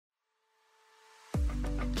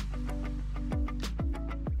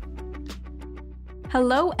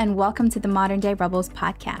Hello and welcome to the Modern Day Rebels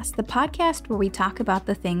podcast, the podcast where we talk about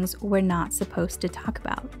the things we're not supposed to talk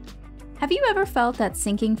about. Have you ever felt that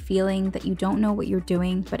sinking feeling that you don't know what you're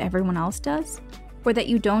doing but everyone else does? Or that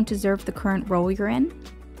you don't deserve the current role you're in?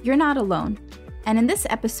 You're not alone. And in this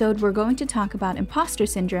episode, we're going to talk about imposter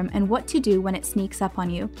syndrome and what to do when it sneaks up on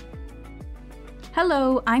you.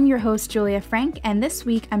 Hello, I'm your host, Julia Frank, and this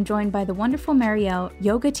week I'm joined by the wonderful Marielle,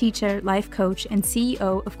 yoga teacher, life coach, and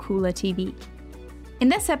CEO of Kula TV. In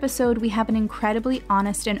this episode, we have an incredibly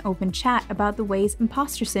honest and open chat about the ways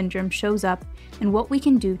imposter syndrome shows up and what we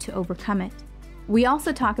can do to overcome it. We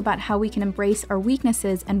also talk about how we can embrace our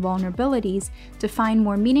weaknesses and vulnerabilities to find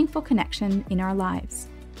more meaningful connection in our lives.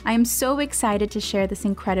 I am so excited to share this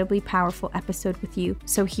incredibly powerful episode with you,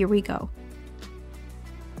 so here we go.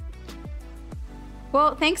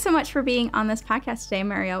 Well, thanks so much for being on this podcast today,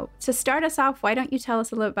 Marielle. To start us off, why don't you tell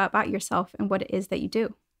us a little bit about yourself and what it is that you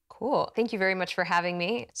do? Cool. Thank you very much for having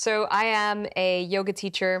me. So I am a yoga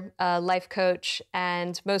teacher, a life coach,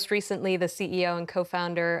 and most recently the CEO and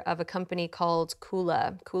co-founder of a company called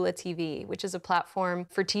Kula TV, which is a platform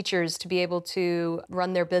for teachers to be able to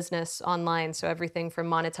run their business online. So everything from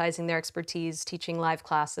monetizing their expertise, teaching live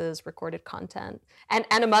classes, recorded content, and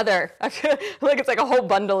a mother. I feel like it's like a whole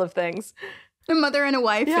bundle of things. A mother and a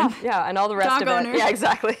wife. Yeah, and all the rest of it. Owner. Yeah,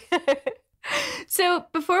 exactly. So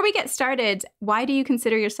before we get started, why do you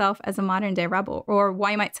consider yourself as a modern day rebel, or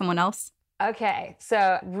why might someone else? Okay,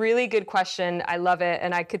 so really good question. I love it,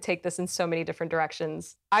 and I could take this in so many different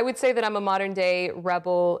directions. I would say that I'm a modern day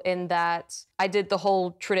rebel in that I did the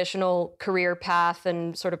whole traditional career path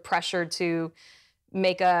and sort of pressured to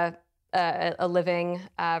make a living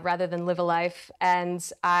rather than live a life,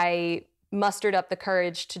 and I mustered up the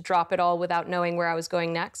courage to drop it all without knowing where I was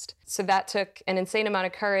going next. So that took an insane amount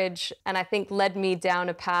of courage and I think led me down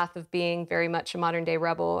a path of being very much a modern day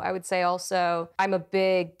rebel. I would say also I'm a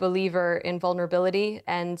big believer in vulnerability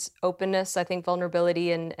and openness. I think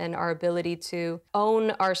vulnerability and our ability to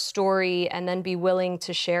own our story and then be willing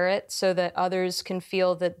to share it so that others can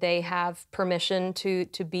feel that they have permission to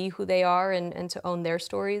be who they are and to own their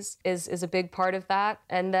stories is a big part of that.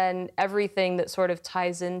 And then everything that sort of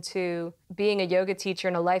ties into being a yoga teacher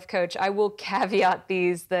and a life coach, I will caveat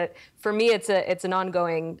these that for me, it's an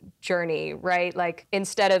ongoing journey, right? Like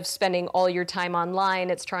instead of spending all your time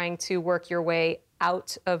online, it's trying to work your way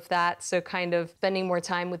out of that. So kind of spending more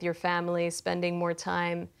time with your family, spending more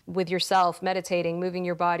time with yourself, meditating, moving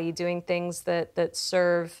your body, doing things that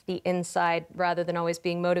serve the inside rather than always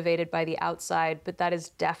being motivated by the outside. But that is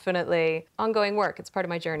definitely ongoing work. It's part of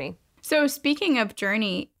my journey. So speaking of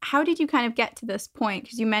journey, how did you kind of get to this point?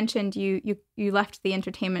 Because you mentioned you left the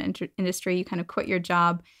entertainment industry, you kind of quit your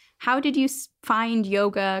job. How did you find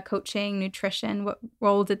yoga, coaching, nutrition? What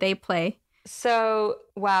role did they play? So,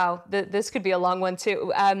 wow, this could be a long one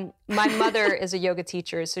too. My mother is a yoga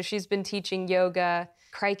teacher, so she's been teaching yoga,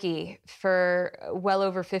 crikey, for well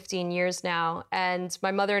over 15 years now. And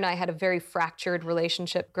my mother and I had a very fractured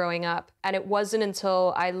relationship growing up. And it wasn't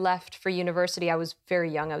until I left for university, I was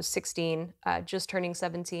very young, I was 16, just turning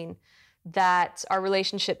 17, that our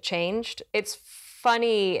relationship changed. It's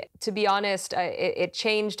funny, to be honest, it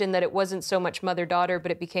changed in that it wasn't so much mother-daughter,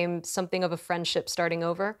 but it became something of a friendship starting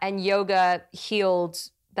over. And yoga healed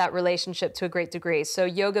that relationship to a great degree. So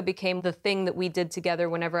yoga became the thing that we did together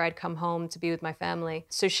whenever I'd come home to be with my family.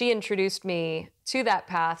 So she introduced me to that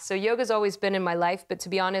path. So yoga's always been in my life, but to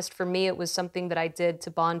be honest, for me, it was something that I did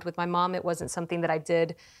to bond with my mom. It wasn't something that I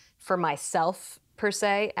did for myself per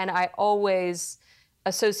se. And I always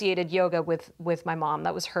associated yoga with my mom.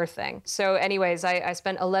 That was her thing. So anyways, I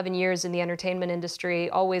spent 11 years in the entertainment industry,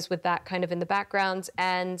 always with that kind of in the background.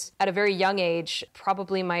 And at a very young age,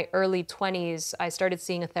 probably my early 20s, I started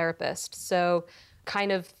seeing a therapist. So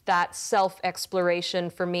kind of that self-exploration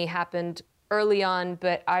for me happened early on,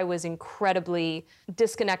 but I was incredibly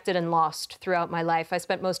disconnected and lost throughout my life. I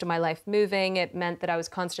spent most of my life moving. It meant that I was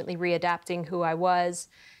constantly readapting who I was.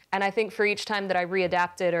 And I think for each time that I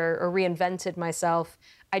readapted or reinvented myself,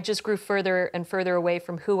 I just grew further and further away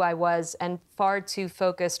from who I was and far too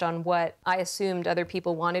focused on what I assumed other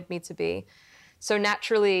people wanted me to be. So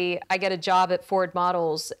naturally, I get a job at Ford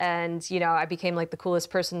Models and, I became like the coolest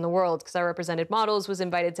person in the world because I represented models, was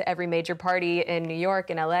invited to every major party in New York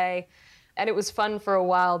and LA. And it was fun for a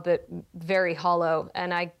while, but very hollow.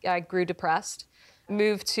 And I grew depressed,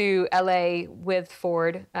 moved to LA with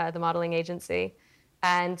Ford, the modeling agency,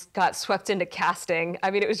 and got swept into casting. I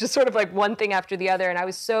mean, it was just sort of like one thing after the other. And I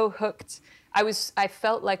was so hooked. I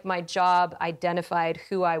felt like my job identified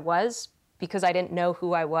who I was because I didn't know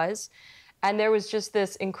who I was. And there was just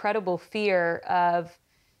this incredible fear of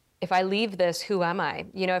if I leave this, who am I?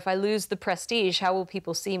 You know, if I lose the prestige, how will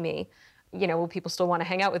people see me? You know, will people still want to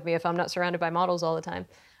hang out with me if I'm not surrounded by models all the time?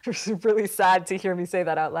 It's really sad to hear me say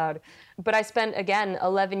that out loud. But I spent, again,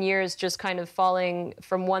 11 years just kind of falling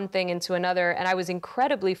from one thing into another. And I was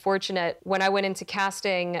incredibly fortunate. When I went into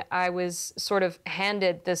casting, I was sort of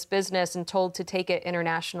handed this business and told to take it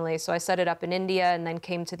internationally. So I set it up in India and then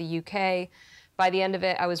came to the UK. By the end of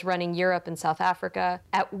it, I was running Europe and South Africa,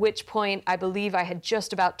 at which point I believe I had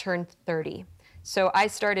just about turned 30. So I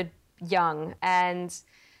started young, and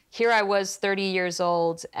here I was 30 years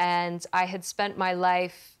old, and I had spent my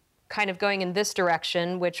life kind of going in this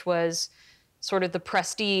direction, which was sort of the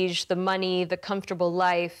prestige, the money, the comfortable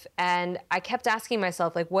life. And I kept asking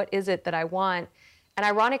myself, like, what is it that I want? And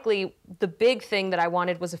ironically, the big thing that I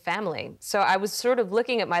wanted was a family. So I was sort of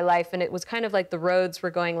looking at my life, and it was kind of like the roads were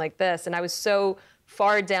going like this. And I was so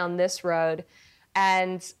far down this road.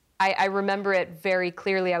 And I remember it very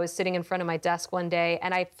clearly. I was sitting in front of my desk one day,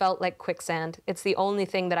 and I felt like quicksand. It's the only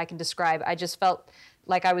thing that I can describe. I just felt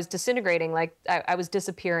like I was disintegrating, like I was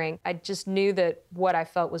disappearing. I just knew that what I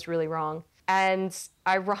felt was really wrong. And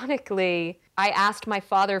ironically, I asked my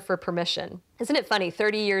father for permission. Isn't it funny?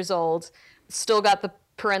 30 years old, still got the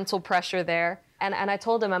parental pressure there. And I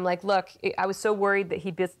told him, I'm like, look, I was so worried that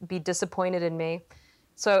he'd be disappointed in me.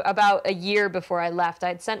 So about a year before I left,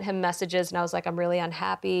 I'd sent him messages, and I was like, I'm really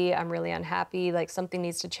unhappy. Like something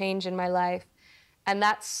needs to change in my life. And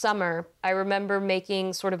that summer, I remember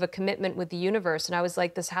making sort of a commitment with the universe. And I was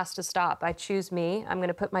like, this has to stop. I choose me. I'm going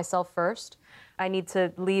to put myself first. I need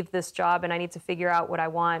to leave this job, and I need to figure out what I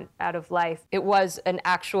want out of life. It was an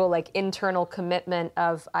actual like internal commitment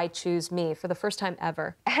of I choose me for the first time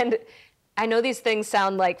ever. And I know these things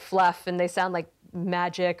sound like fluff and they sound like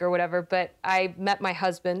magic or whatever, but I met my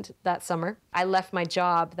husband that summer. I left my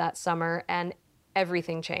job that summer, and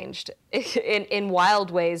everything changed in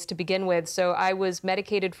wild ways to begin with. So I was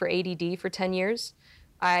medicated for ADD for 10 years.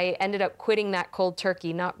 I ended up quitting that cold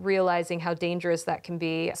turkey, not realizing how dangerous that can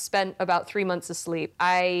be. Spent about 3 months asleep.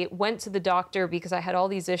 I went to the doctor because I had all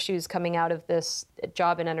these issues coming out of this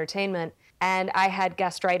job in entertainment. And I had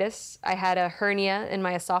gastritis, I had a hernia in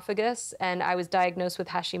my esophagus, and I was diagnosed with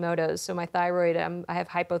Hashimoto's. So my thyroid, I have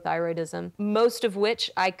hypothyroidism, most of which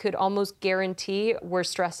I could almost guarantee were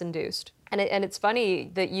stress-induced. And it's funny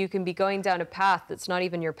that you can be going down a path that's not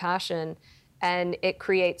even your passion, and it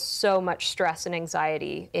creates so much stress and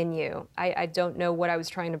anxiety in you. I don't know what I was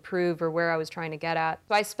trying to prove or where I was trying to get at.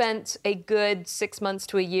 So I spent a good 6 months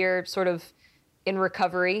to a year sort of in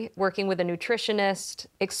recovery, working with a nutritionist,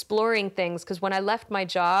 exploring things, because when I left my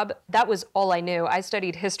job, that was all I knew. I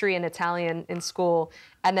studied history and Italian in school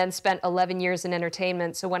and then spent 11 years in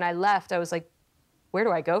entertainment. So when I left, I was like, where do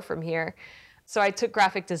I go from here? So I took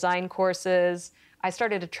graphic design courses. I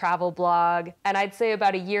started a travel blog. And I'd say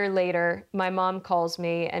about a year later, my mom calls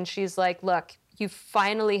me and she's like, look, you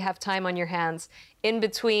finally have time on your hands. In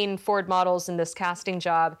between Ford Models and this casting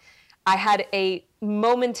job, I had a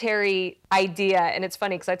momentary idea, and it's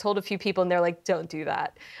funny because I told a few people and they're like, don't do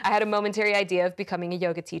that. I had a momentary idea of becoming a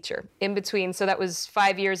yoga teacher in between. So that was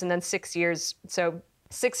 5 years and then 6 years. So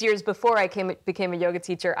 6 years before I became a yoga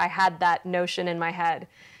teacher, I had that notion in my head.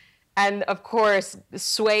 And of course,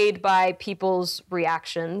 swayed by people's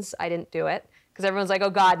reactions, I didn't do it because everyone's like, oh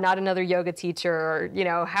God, not another yoga teacher, or, you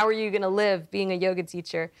know, how are you going to live being a yoga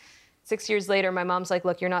teacher? 6 years later, my mom's like,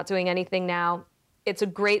 look, you're not doing anything now. It's a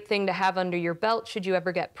great thing to have under your belt. Should you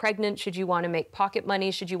ever get pregnant? Should you want to make pocket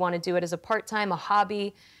money? Should you want to do it as a part-time, a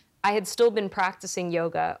hobby? I had still been practicing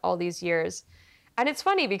yoga all these years. And it's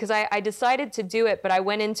funny because I decided to do it, but I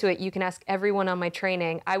went into it. You can ask everyone on my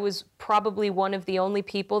training. I was probably one of the only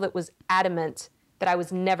people that was adamant that I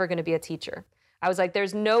was never going to be a teacher. I was like,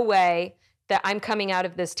 there's no way that I'm coming out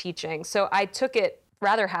of this teaching. So I took it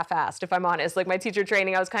rather half-assed, if I'm honest. Like my teacher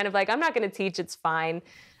training, I was kind of like, I'm not going to teach, it's fine.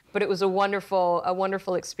 But it was a wonderful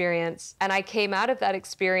experience. And I came out of that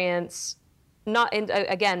experience, not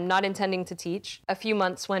intending to teach. A few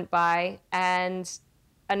months went by, and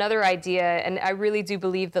another idea, and I really do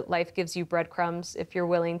believe that life gives you breadcrumbs if you're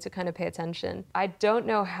willing to kind of pay attention. I don't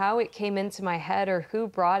know how it came into my head or who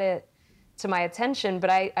brought it to my attention, but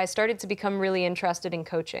I started to become really interested in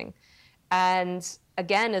coaching. And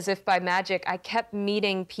again, as if by magic, I kept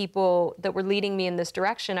meeting people that were leading me in this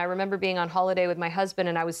direction. I remember being on holiday with my husband,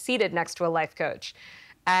 and I was seated next to a life coach.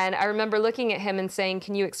 And I remember looking at him and saying,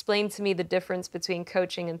 can you explain to me the difference between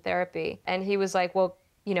coaching and therapy? And he was like, well,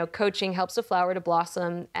 you know, coaching helps a flower to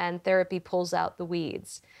blossom and therapy pulls out the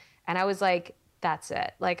weeds. And I was like, that's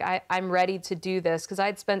it. Like, I'm ready to do this, because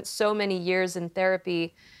I'd spent so many years in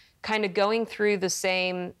therapy kind of going through the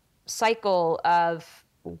same cycle of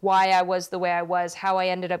why I was the way I was, how I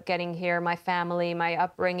ended up getting here, my family, my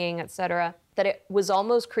upbringing, etc., that it was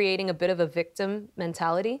almost creating a bit of a victim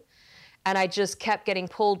mentality. And I just kept getting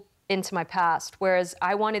pulled into my past, whereas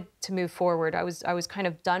I wanted to move forward. I was kind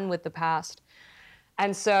of done with the past.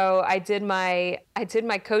 And so I did my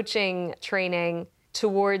coaching training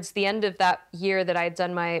towards the end of that year that I had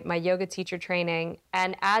done my yoga teacher training.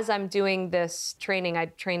 And as I'm doing this training, I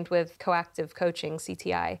trained with Coactive Coaching,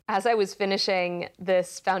 CTI. As I was finishing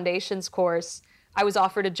this foundations course, I was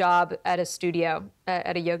offered a job at a studio,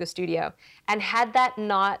 at a yoga studio. And had that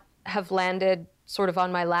not have landed sort of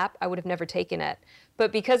on my lap, I would have never taken it.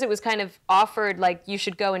 But because it was kind of offered, like, you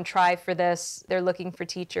should go and try for this, they're looking for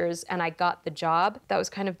teachers, and I got the job, that was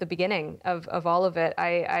kind of the beginning of all of it.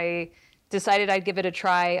 I decided I'd give it a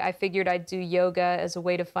try. I figured I'd do yoga as a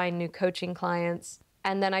way to find new coaching clients.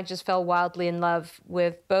 And then I just fell wildly in love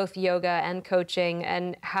with both yoga and coaching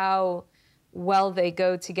and how well they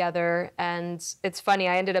go together. And it's funny,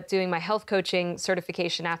 I ended up doing my health coaching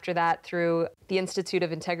certification after that through the Institute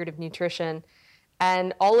of Integrative Nutrition.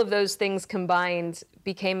 And all of those things combined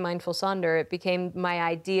became Mindful Sonder. It became my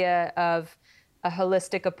idea of a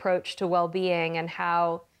holistic approach to well-being and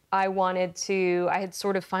how I had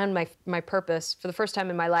sort of found my purpose for the first time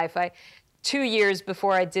in my life. 2 years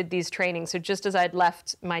before I did these trainings, so just as I'd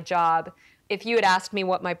left my job, if you had asked me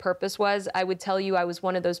what my purpose was, I would tell you I was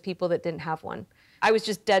one of those people that didn't have one. I was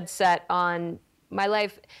just dead set on my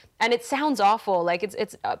life, and it sounds awful. Like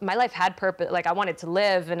it's my life had purpose. Like I wanted to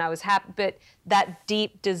live, and I was happy. But that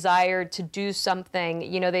deep desire to do something,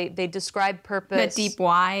 they describe purpose. That deep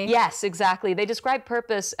why. Yes, exactly. They describe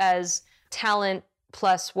purpose as talent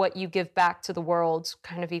plus what you give back to the world,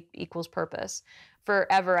 kind of equals purpose.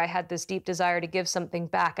 Forever, I had this deep desire to give something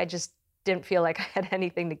back. I just didn't feel like I had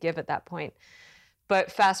anything to give at that point. But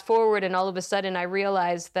fast forward, and all of a sudden, I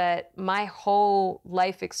realized that my whole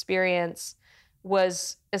life experience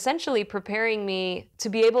was essentially preparing me to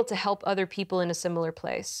be able to help other people in a similar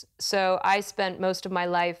place. So I spent most of my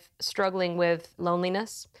life struggling with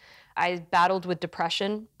loneliness. I battled with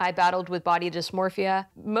depression. I battled with body dysmorphia.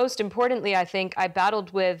 Most importantly, I think I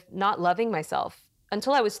battled with not loving myself.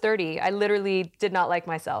 Until I was 30, I literally did not like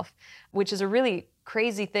myself, which is a really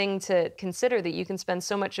crazy thing to consider, that you can spend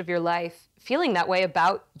so much of your life feeling that way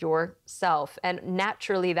about yourself. And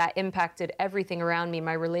naturally, that impacted everything around me,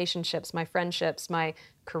 my relationships, my friendships, my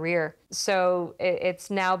career. So it's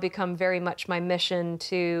now become very much my mission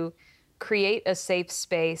to create a safe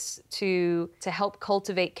space to help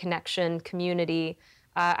cultivate connection, community.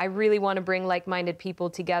 I really want to bring like-minded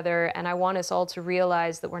people together, and I want us all to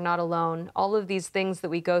realize that we're not alone. All of these things that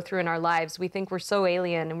we go through in our lives, we think we're so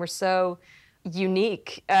alien and we're so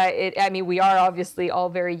unique. We are obviously all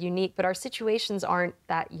very unique, but our situations aren't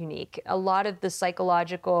that unique. A lot of the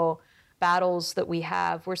psychological battles that we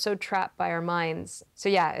have, we're so trapped by our minds. So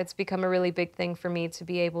yeah, it's become a really big thing for me to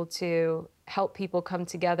be able to help people come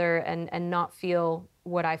together and not feel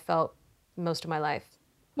what I felt most of my life.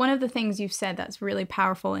 One of the things you've said that's really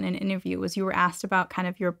powerful in an interview was you were asked about kind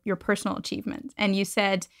of your personal achievements. And you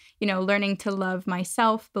said, learning to love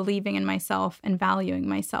myself, believing in myself, and valuing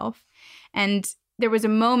myself. And there was a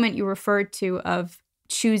moment you referred to of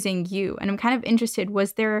choosing you. And I'm kind of interested,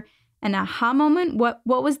 was there an aha moment? What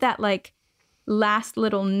was that like last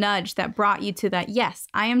little nudge that brought you to that, yes,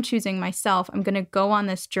 I am choosing myself. I'm going to go on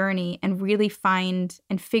this journey and really find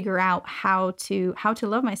and figure out how to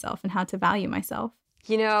love myself and how to value myself?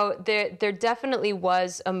 There definitely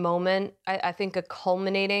was a moment, I think a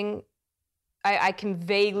culminating, I can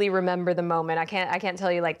vaguely remember the moment. I can't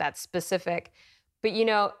tell you like that specific, but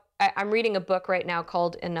I'm reading a book right now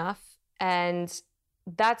called Enough, and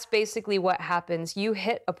that's basically what happens. You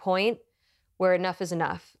hit a point where enough is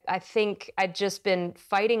enough. I think I'd just been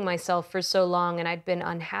fighting myself for so long, and I'd been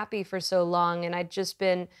unhappy for so long, and I'd just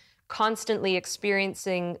been constantly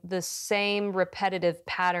experiencing the same repetitive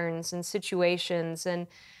patterns and situations. And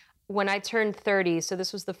when I turned 30, so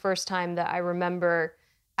this was the first time that I remember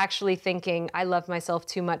actually thinking, I love myself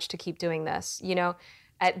too much to keep doing this,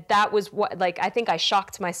 that was what, I think I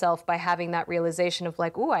shocked myself by having that realization of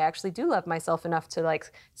ooh, I actually do love myself enough to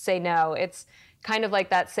say no. It's kind of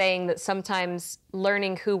like that saying that sometimes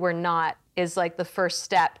learning who we're not is the first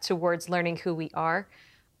step towards learning who we are.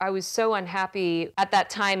 I was so unhappy at that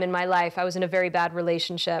time in my life. I was in a very bad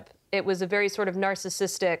relationship. It was a very sort of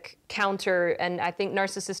narcissistic counter, and I think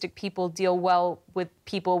narcissistic people deal well with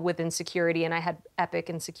people with insecurity, and I had epic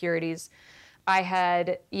insecurities. I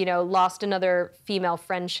had, lost another female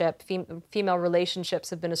friendship. Female relationships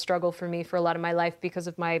have been a struggle for me for a lot of my life because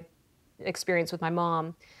of my experience with my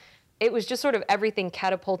mom. It was just sort of everything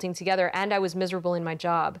catapulting together, and I was miserable in my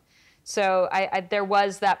job. So there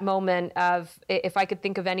was that moment of, if I could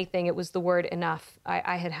think of anything, it was the word enough.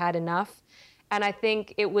 I had had enough. And I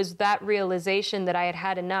think it was that realization that I had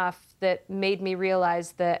had enough that made me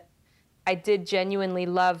realize that I did genuinely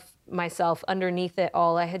love myself underneath it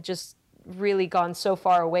all. I had just really gone so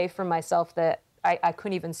far away from myself that I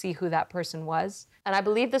couldn't even see who that person was. And I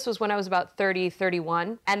believe this was when I was about 30,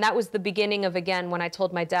 31. And that was the beginning of, again, when I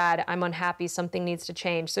told my dad, I'm unhappy, something needs to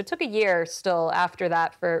change. So it took a year still after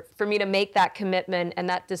that for me to make that commitment and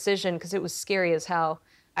that decision, because it was scary as hell.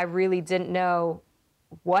 I really didn't know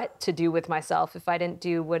what to do with myself if I didn't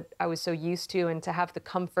do what I was so used to, and to have the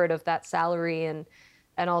comfort of that salary and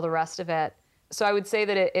all the rest of it. So I would say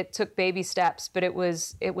that it took baby steps, but it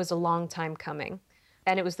was a long time coming.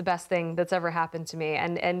 And it was the best thing that's ever happened to me.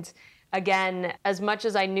 And again, as much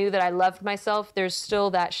as I knew that I loved myself, there's still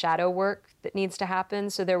that shadow work that needs to happen.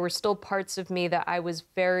 So there were still parts of me that I was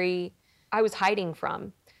hiding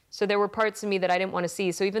from. So there were parts of me that I didn't want to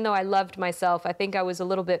see. So even though I loved myself, I think I was a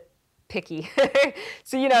little bit picky.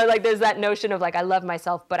 So, like there's that notion of like, I love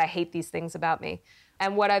myself, but I hate these things about me.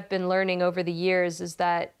 And what I've been learning over the years is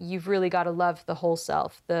that you've really got to love the whole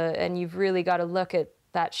self, and you've really got to look at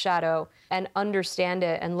that shadow and understand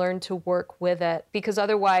it and learn to work with it, because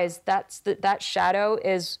otherwise that shadow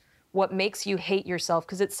is what makes you hate yourself,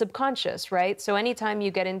 because it's subconscious, right? So anytime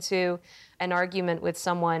you get into an argument with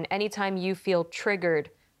someone, anytime you feel triggered,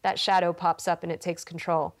 that shadow pops up and it takes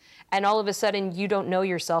control. And all of a sudden you don't know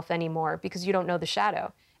yourself anymore because you don't know the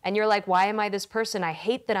shadow. And you're like, why am I this person? I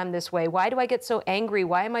hate that I'm this way. Why do I get so angry?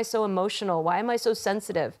 Why am I so emotional? Why am I so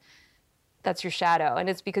sensitive? That's your shadow. And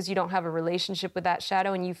it's because you don't have a relationship with that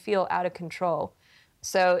shadow and you feel out of control.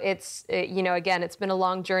 So again, it's been a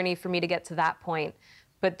long journey for me to get to that point.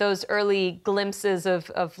 But those early glimpses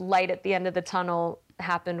of light at the end of the tunnel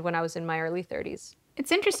happened when I was in my early 30s.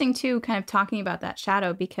 It's interesting, too, kind of talking about that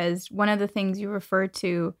shadow, because one of the things you referred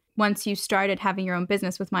to once you started having your own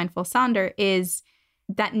business with Mindful Sonder is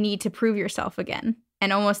that need to prove yourself again.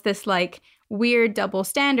 And almost this like weird double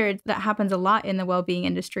standard that happens a lot in the well-being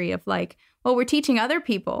industry of like, well, we're teaching other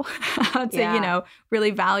people how to,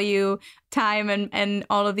 really value time and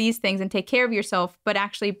all of these things and take care of yourself. But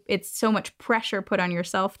actually, it's so much pressure put on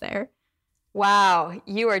yourself there. Wow,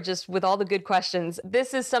 you are just with all the good questions.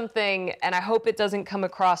 This is something, and I hope it doesn't come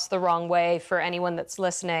across the wrong way for anyone that's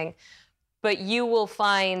listening, but you will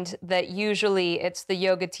find that usually it's the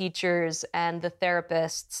yoga teachers and the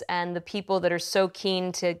therapists and the people that are so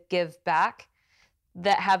keen to give back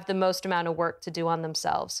that have the most amount of work to do on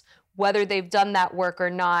themselves. Whether they've done that work or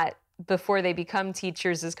not before they become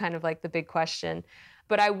teachers is kind of like the big question.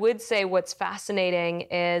 But I would say what's fascinating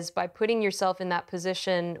is by putting yourself in that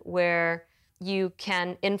position where you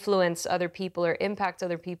can influence other people or impact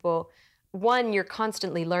other people, one, you're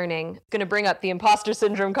constantly learning. Going to bring up the imposter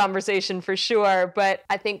syndrome conversation for sure, but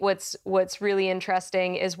I think what's really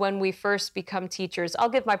interesting is when we first become teachers. I'll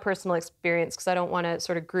give my personal experience because I don't want to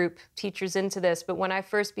sort of group teachers into this, but when I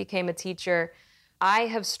first became a teacher, I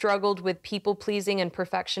have struggled with people-pleasing and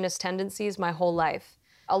perfectionist tendencies my whole life.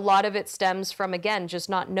 A lot of it stems from, again, just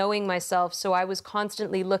not knowing myself. So I was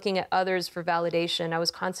constantly looking at others for validation. I was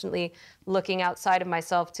constantly looking outside of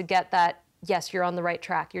myself to get that, yes, you're on the right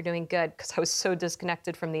track, you're doing good, because I was so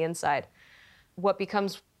disconnected from the inside. What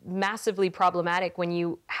becomes massively problematic when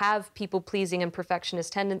you have people-pleasing and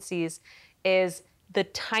perfectionist tendencies is the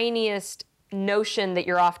tiniest notion that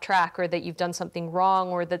you're off track or that you've done something wrong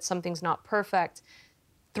or that something's not perfect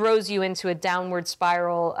throws you into a downward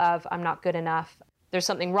spiral of, I'm not good enough. There's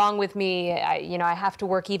something wrong with me. I have to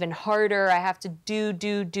work even harder. I have to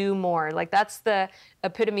do more. Like that's the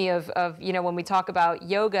epitome of when we talk about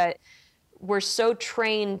yoga, we're so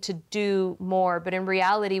trained to do more, but in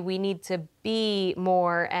reality, we need to be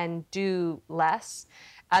more and do less.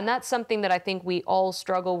 And that's something that I think we all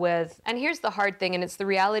struggle with. And here's the hard thing, and it's the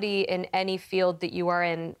reality in any field that you are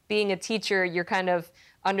in. Being a teacher, you're kind of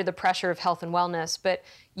under the pressure of health and wellness, but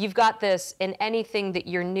you've got this in anything that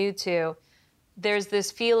you're new to. There's this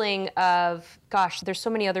feeling of, gosh, there's so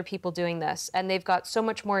many other people doing this, and they've got so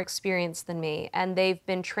much more experience than me, and they've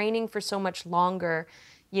been training for so much longer.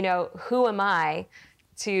 Who am I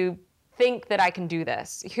to think that I can do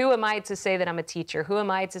this? Who am I to say that I'm a teacher? Who am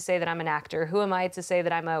I to say that I'm an actor? Who am I to say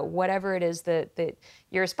that I'm a whatever it is that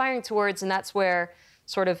you're aspiring towards? And that's where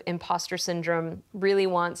sort of imposter syndrome really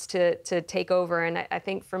wants to take over. And I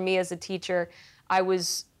think for me as a teacher, I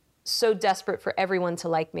was so desperate for everyone to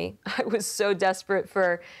like me. I was so desperate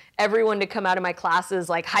for everyone to come out of my classes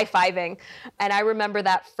like high-fiving. And I remember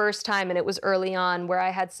that first time, and it was early on, where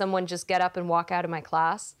I had someone just get up and walk out of my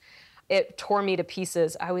class. it tore me to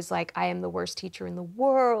pieces. I was like, I am the worst teacher in the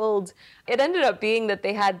world. It ended up being that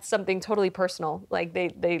they had something totally personal. Like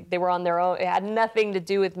they were on their own. It had nothing to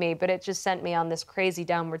do with me, but it just sent me on this crazy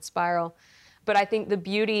downward spiral. But I think the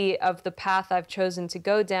beauty of the path I've chosen to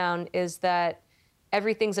go down is that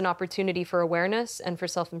everything's an opportunity for awareness and for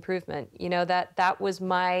self-improvement. You know, that was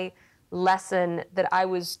my lesson, that I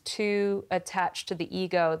was too attached to the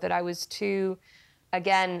ego, that I was too,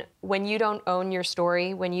 again, when you don't own your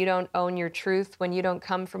story, when you don't own your truth, when you don't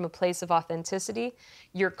come from a place of authenticity,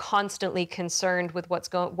 you're constantly concerned with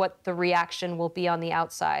what the reaction will be on the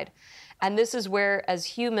outside. And this is where, as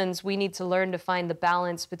humans, we need to learn to find the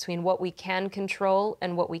balance between what we can control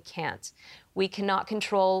and what we can't. We cannot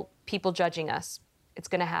control people judging us. It's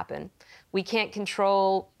going to happen. We can't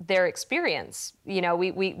control their experience. You know,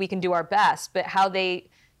 we can do our best, but how they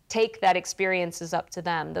take that experience is up to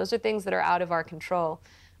them. Those are things that are out of our control.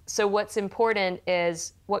 So what's important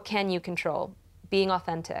is, what can you control? Being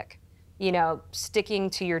authentic, you know, sticking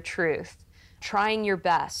to your truth, trying your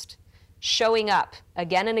best, showing up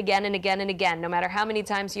again and again and again and again, no matter how many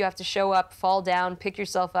times you have to show up, fall down, pick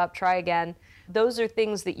yourself up, try again. Those are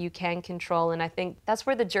things that you can control. And I think that's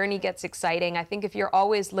where the journey gets exciting. I think if you're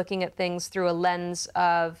always looking at things through a lens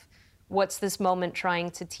of what's this moment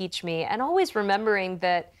trying to teach me, and always remembering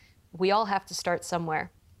that we all have to start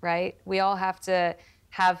somewhere, right? We all have to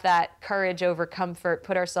have that courage over comfort,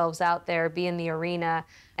 put ourselves out there, be in the arena,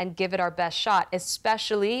 and give it our best shot,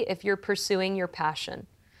 especially if you're pursuing your passion.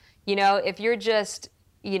 You know, if you're just,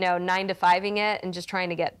 9-to-5ing it and just trying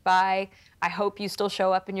to get by, I hope you still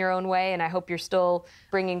show up in your own way, and I hope you're still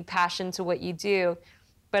bringing passion to what you do.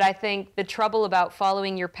 But I think the trouble about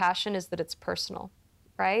following your passion is that it's personal,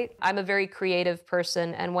 right? I'm a very creative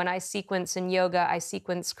person, and when I sequence in yoga, I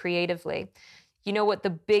sequence creatively. You know what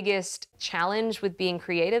the biggest challenge with being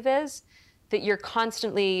creative is? That you're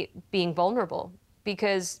constantly being vulnerable,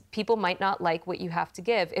 because people might not like what you have to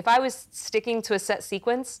give. If I was sticking to a set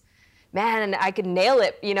sequence, man, I could nail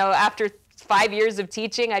it. After 5 years of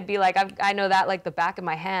teaching, I'd be like, I know that like the back of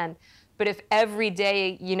my hand. But if every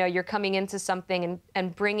day, you're coming into something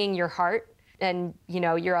and bringing your heart and,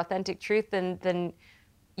 your authentic truth, then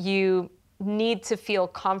you need to feel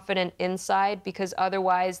confident inside, because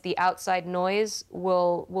otherwise the outside noise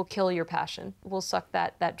will kill your passion, will suck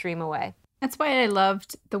that dream away. That's why I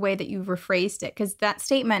loved the way that you rephrased it, because that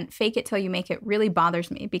statement, fake it till you make it, really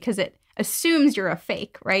bothers me, because it assumes you're a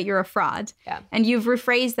fake, right? You're a fraud. Yeah. And you've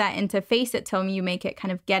rephrased that into face it till you make it,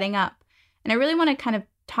 kind of getting up. And I really want to kind of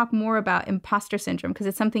talk more about imposter syndrome, because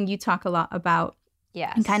it's something you talk a lot about.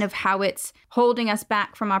 Yes. And kind of how it's holding us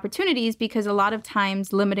back from opportunities, because a lot of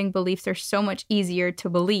times limiting beliefs are so much easier to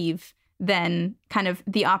believe than kind of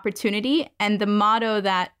the opportunity. And the motto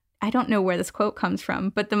that, I don't know where this quote comes from,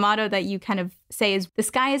 but the motto that you kind of say is, the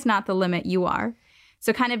sky is not the limit, you are.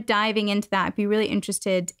 So kind of diving into that, I'd be really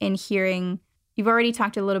interested in hearing, you've already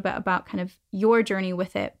talked a little bit about kind of your journey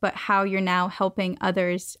with it, but how you're now helping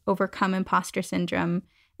others overcome imposter syndrome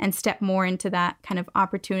and step more into that kind of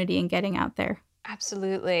opportunity and getting out there.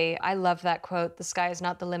 Absolutely. I love that quote, the sky is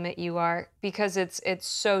not the limit, you are, because it's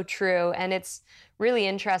so true. And it's really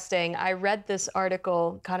interesting. I read this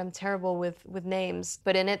article, God, I'm terrible with names,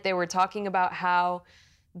 but in it they were talking about how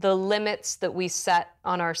the limits that we set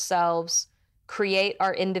on ourselves create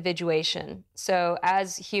our individuation. So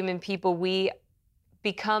as human people, we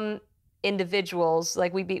become individuals.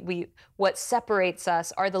 Like what separates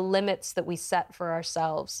us are the limits that we set for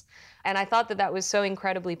ourselves. And I thought that was so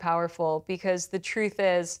incredibly powerful, because the truth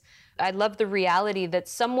is, I love the reality that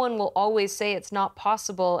someone will always say it's not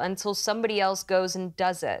possible until somebody else goes and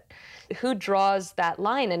does it. Who draws that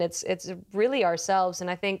line? And it's really ourselves. And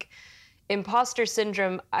I think imposter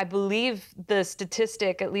syndrome, I believe the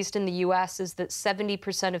statistic, at least in the US, is that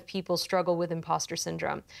 70% of people struggle with imposter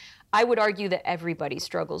syndrome. I would argue that everybody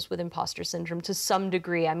struggles with imposter syndrome to some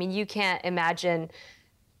degree. I mean, you can't imagine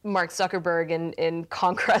Mark Zuckerberg in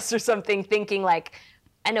Congress or something thinking like,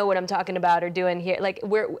 I know what I'm talking about or doing here. Like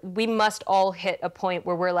we must all hit a point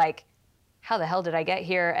where we're like, how the hell did I get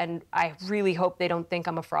here? And I really hope they don't think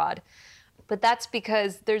I'm a fraud. But that's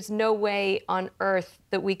because there's no way on earth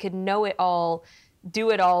that we could know it all, do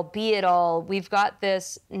it all, be it all. We've got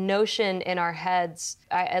this notion in our heads,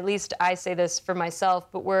 at least I say this for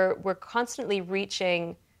myself, but we're constantly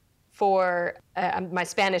reaching for, my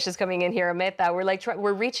Spanish is coming in here, meta.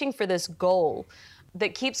 We're reaching for this goal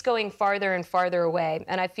that keeps going farther and farther away.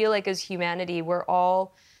 And I feel like as humanity, we're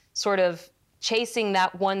all sort of chasing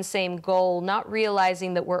that one same goal, not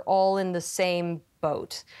realizing that we're all in the same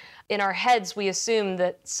boat. In our heads, we assume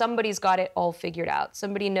that somebody's got it all figured out.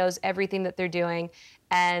 Somebody knows everything that they're doing.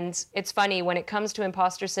 And it's funny, when it comes to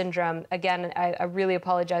imposter syndrome, again, I really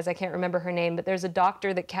apologize, I can't remember her name, but there's a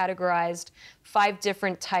doctor that categorized 5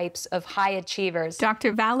 different types of high achievers.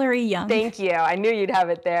 Dr. Valerie Young. Thank you. I knew you'd have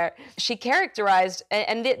it there. She characterized,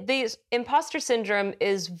 and the imposter syndrome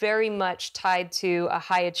is very much tied to a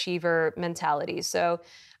high achiever mentality. So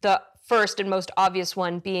the first and most obvious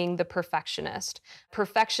one being the perfectionist.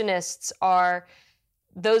 Perfectionists are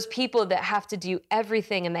those people that have to do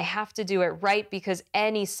everything and they have to do it right, because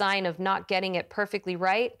any sign of not getting it perfectly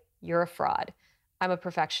right, you're a fraud. I'm a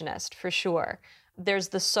perfectionist for sure. There's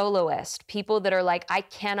the soloist, people that are like, I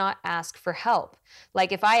cannot ask for help.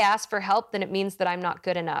 Like if I ask for help, then it means that I'm not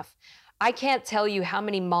good enough. I can't tell you how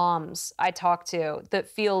many moms I talk to that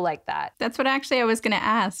feel like that. That's what actually I was going to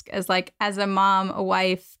ask, as a mom, a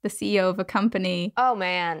wife, the CEO of a company. Oh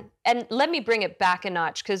man. And let me bring it back a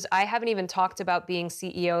notch, because I haven't even talked about being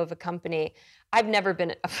CEO of a company. I've never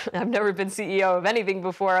been CEO of anything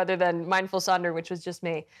before other than Mindful Sonder, which was just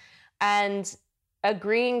me. And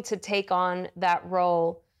agreeing to take on that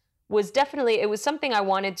role was definitely, it was something I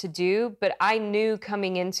wanted to do, but I knew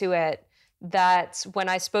coming into it that when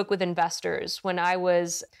I spoke with investors, when I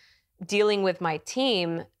was dealing with my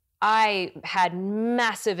team, I had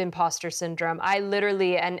massive imposter syndrome. I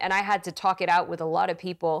literally, and I had to talk it out with a lot of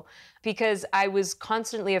people, because I was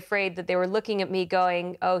constantly afraid that they were looking at me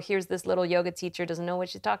going, oh, here's this little yoga teacher, doesn't know what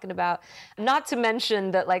she's talking about. Not to mention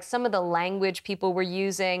that like some of the language people were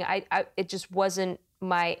using, it just wasn't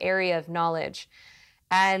my area of knowledge.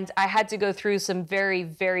 And I had to go through some very,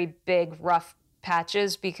 very big, rough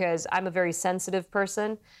patches, because I'm a very sensitive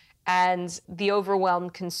person, and the overwhelm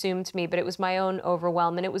consumed me, but it was my own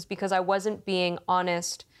overwhelm, and it was because I wasn't being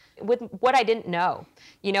honest with what I didn't know.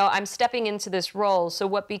 You know, I'm stepping into this role, so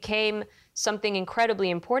what became something incredibly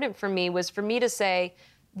important for me was for me to say,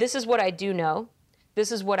 this is what I do know,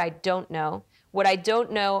 this is what I don't know. What I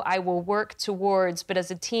don't know, I will work towards, but as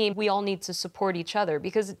a team, we all need to support each other,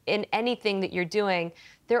 because in anything that you're doing,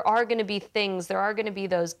 there are going to be things, there are going to be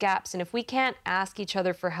those gaps. And if we can't ask each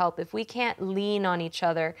other for help, if we can't lean on each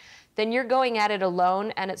other, then you're going at it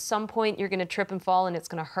alone. And at some point, you're going to trip and fall and it's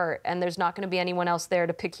going to hurt. And there's not going to be anyone else there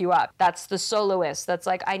to pick you up. That's the soloist. That's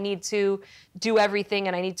like, I need to do everything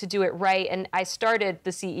and I need to do it right. And I started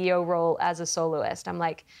the CEO role as a soloist. I'm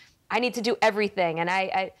like, I need to do everything. And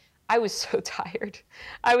I was so tired.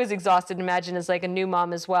 I was exhausted, imagine, as like a new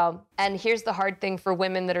mom as well. And here's the hard thing for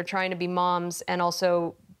women that are trying to be moms and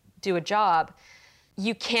also do a job.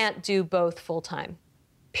 You can't do both full time,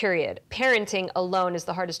 period. Parenting alone is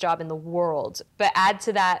the hardest job in the world. But add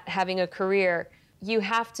to that, having a career, you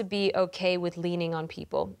have to be okay with leaning on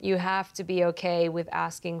people. You have to be okay with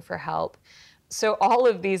asking for help. So all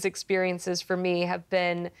of these experiences for me have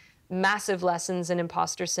been massive lessons in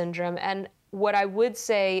imposter syndrome. And what I would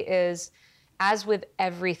say is, as with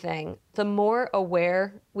everything, the more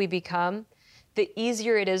aware we become, the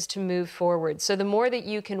easier it is to move forward. So the more that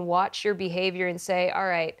you can watch your behavior and say, all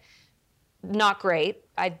right, not great.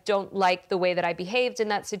 I don't like the way that I behaved in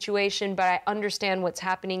that situation, but I understand what's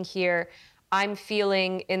happening here. I'm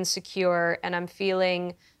feeling insecure and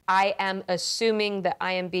I am assuming that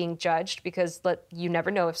I am being judged, because you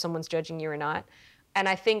never know if someone's judging you or not. And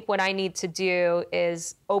I think what I need to do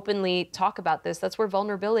is openly talk about this. That's where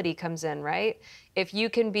vulnerability comes in, right? If you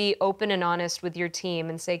can be open and honest with your team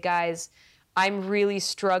and say, guys, I'm really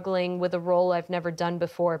struggling with a role I've never done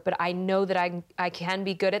before, but I know that I can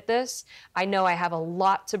be good at this. I know I have a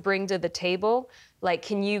lot to bring to the table. Like,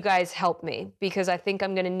 can you guys help me? Because I think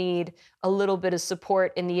I'm going to need a little bit of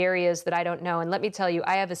support in the areas that I don't know. And let me tell you,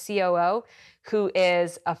 I have a COO who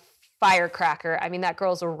is a firecracker. I mean, that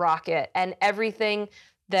girl's a rocket. And everything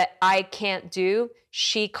that I can't do,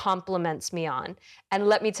 she compliments me on. And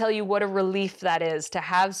let me tell you what a relief that is, to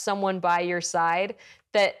have someone by your side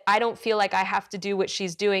that I don't feel like I have to do what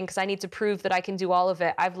she's doing because I need to prove that I can do all of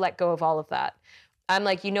it. I've let go of all of that. I'm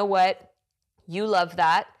like, you know what? You love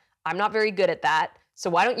that. I'm not very good at that. So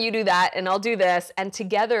why don't you do that and I'll do this? And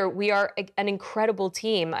together we are an incredible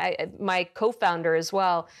team. My co-founder as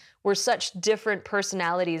well. We're such different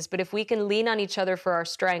personalities, but if we can lean on each other for our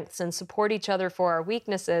strengths and support each other for our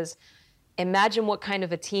weaknesses, imagine what kind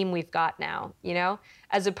of a team we've got now, you know,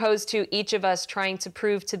 as opposed to each of us trying to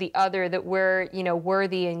prove to the other that we're, you know,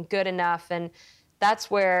 worthy and good enough. And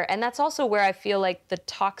that's also where I feel like the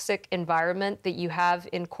toxic environment that you have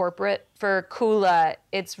in corporate for Kula,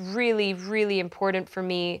 it's really, really important for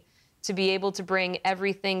me to be able to bring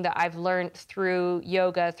everything that I've learned through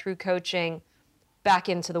yoga, through coaching, back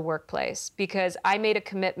into the workplace, because I made a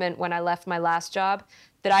commitment when I left my last job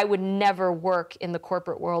that I would never work in the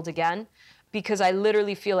corporate world again. because I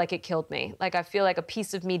literally feel like it killed me. Like I feel like a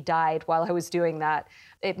piece of me died while I was doing that.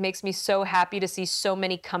 It makes me so happy to see so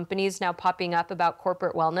many companies now popping up about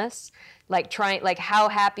corporate wellness, like how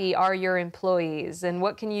happy are your employees and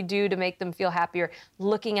what can you do to make them feel happier,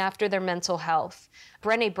 looking after their mental health.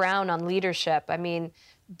 Brené Brown on leadership. I mean,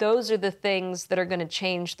 those are the things that are going to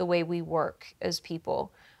change the way we work as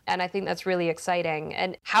people. And I think that's really exciting.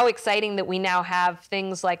 And how exciting that we now have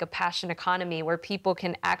things like a passion economy where people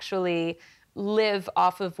can actually live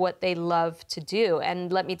off of what they love to do.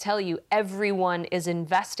 And let me tell you, everyone is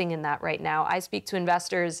investing in that right now. I speak to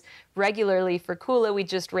investors regularly for Kula. We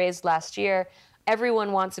just raised last year.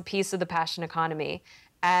 Everyone wants a piece of the passion economy.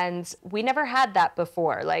 And we never had that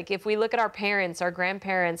before. Like if we look at our parents, our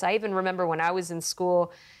grandparents, I even remember when I was in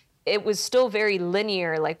school, it was still very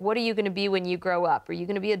linear. Like, what are you going to be when you grow up? Are you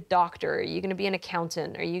going to be a doctor? Are you going to be an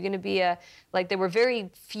accountant? Are you going to be there were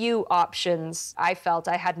very few options. I felt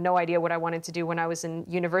I had no idea what I wanted to do when I was in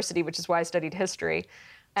university, which is why I studied history.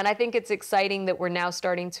 And I think it's exciting that we're now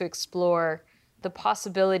starting to explore the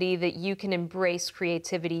possibility that you can embrace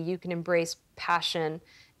creativity, you can embrace passion,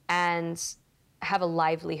 and have a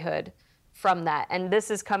livelihood from that. And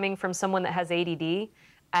this is coming from someone that has ADD.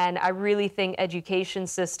 And I really think education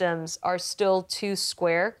systems are still too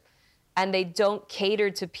square and they don't cater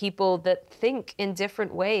to people that think in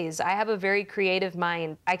different ways. I have a very creative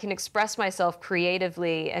mind. I can express myself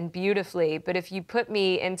creatively and beautifully, but if you put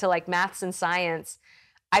me into like maths and science,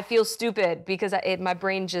 I feel stupid because my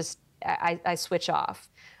brain just, I switch off.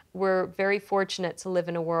 We're very fortunate to live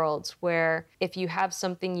in a world where if you have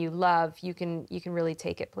something you love, you can really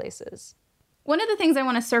take it places. One of the things I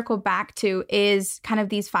want to circle back to is kind of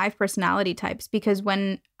these 5 personality types, because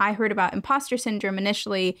when I heard about imposter syndrome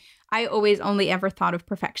initially, I always only ever thought of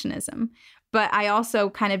perfectionism. But I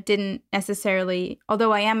also kind of didn't necessarily,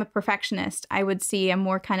 although I am a perfectionist, I would see a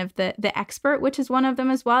more kind of the expert, which is one of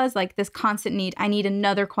them as well, as like this constant need. I need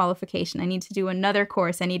another qualification. I need to do another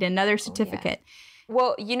course. I need another certificate. Oh, yeah.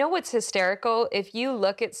 Well, you know what's hysterical? If you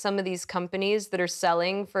look at some of these companies that are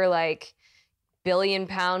selling for like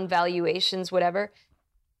billion-pound valuations, whatever,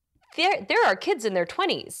 there are kids in their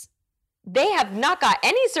 20s. They have not got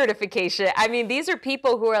any certification. I mean, these are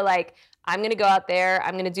people who are like, I'm going to go out there,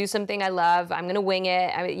 I'm going to do something I love, I'm going to wing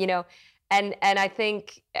it, and I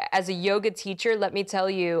think as a yoga teacher, let me tell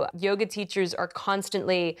you, yoga teachers are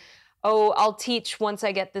constantly, oh, I'll teach once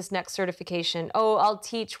I get this next certification. Oh, I'll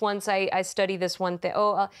teach once I study this one thing.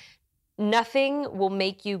 Nothing will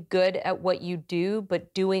make you good at what you do,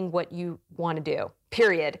 but doing what you want to do,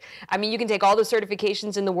 period. I mean, you can take all the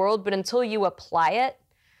certifications in the world, but until you apply it,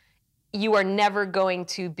 you are never going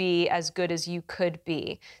to be as good as you could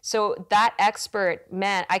be. So that expert,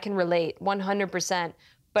 man, I can relate 100%.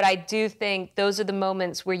 But I do think those are the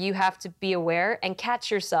moments where you have to be aware and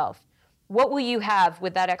catch yourself. What will you have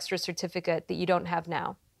with that extra certificate that you don't have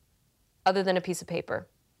now, other than a piece of paper?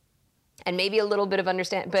 And maybe a little bit of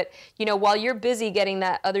understanding. But, while you're busy getting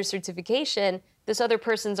that other certification, this other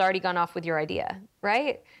person's already gone off with your idea,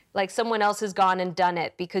 right? Like someone else has gone and done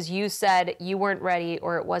it because you said you weren't ready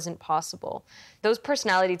or it wasn't possible. Those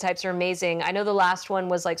personality types are amazing. I know the last one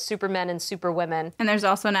was like supermen and superwomen. And there's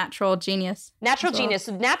also natural genius. Natural genius.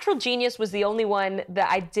 So natural genius was the only one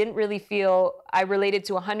that I didn't really feel I related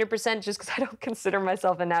to 100% just because I don't consider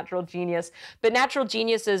myself a natural genius. But natural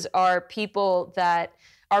geniuses are people that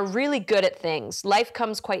are really good at things. Life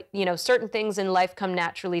comes certain things in life come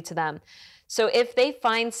naturally to them. So if they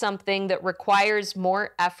find something that requires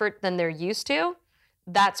more effort than they're used to,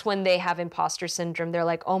 that's when they have imposter syndrome. They're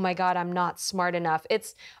like, oh my God, I'm not smart enough.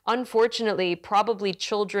 It's unfortunately probably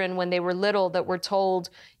children when they were little that were told,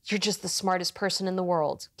 you're just the smartest person in the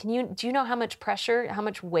world. Do you know how much pressure, how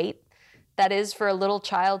much weight that is for a little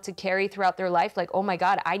child to carry throughout their life? Like, oh my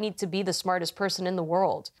God, I need to be the smartest person in the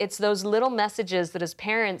world. It's those little messages that as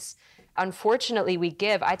parents, unfortunately, we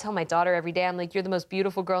give. I tell my daughter every day, I'm like, you're the most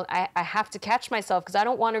beautiful girl. I have to catch myself because I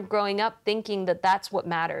don't want her growing up thinking that that's what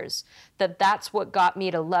matters, that that's what got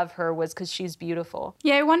me to love her was because she's beautiful.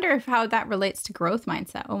 Yeah, I wonder how that relates to growth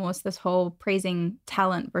mindset, almost this whole praising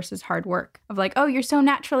talent versus hard work of like, oh, you're so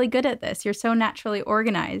naturally good at this. You're so naturally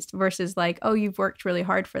organized versus like, oh, you've worked really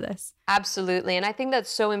hard for this. Absolutely. And I think that's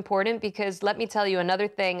so important because let me tell you another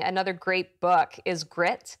great book is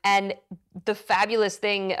Grit. And the fabulous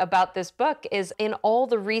thing about this book is in all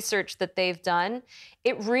the research that they've done,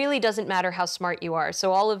 it really doesn't matter how smart you are.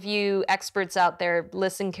 So all of you experts out there,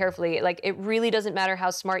 listen carefully. Like, it really doesn't matter how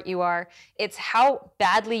smart you are. It's how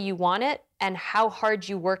badly you want it and how hard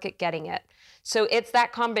you work at getting it. So it's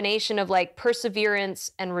that combination of like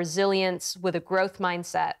perseverance and resilience with a growth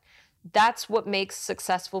mindset. That's what makes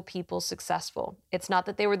successful people successful. It's not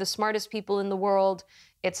that they were the smartest people in the world.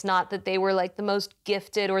 It's not that they were like the most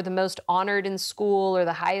gifted or the most honored in school or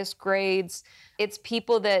the highest grades. It's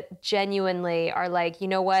people that genuinely are like, you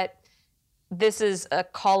know what? This is a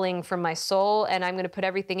calling from my soul, and I'm going to put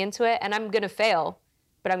everything into it, and I'm going to fail,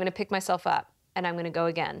 but I'm going to pick myself up, and I'm going to go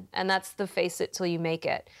again. And that's the face it till you make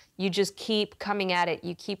it. You just keep coming at it.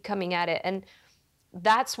 You keep coming at it. And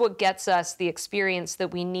that's what gets us the experience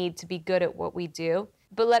that we need to be good at what we do.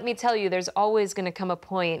 But let me tell you, there's always going to come a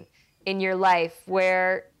point in your life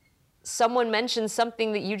where someone mentions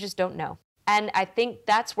something that you just don't know. And I think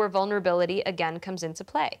that's where vulnerability, again, comes into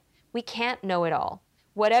play. We can't know it all.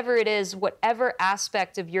 Whatever it is, whatever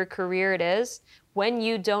aspect of your career it is, when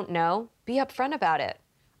you don't know, be upfront about it.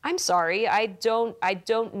 I'm sorry, I don't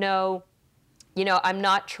know, I'm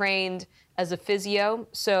not trained as a physio,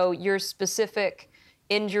 so your specific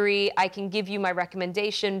injury, I can give you my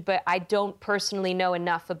recommendation, but I don't personally know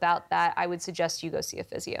enough about that. I would suggest you go see a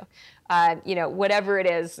physio. Whatever it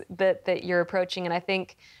is that you're approaching. And I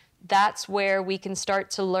think that's where we can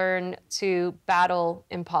start to learn to battle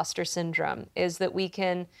imposter syndrome, is that we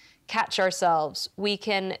can catch ourselves. We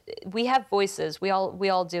have voices. We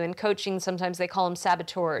all do. In coaching, sometimes they call them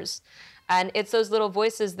saboteurs. And it's those little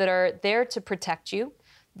voices that are there to protect you.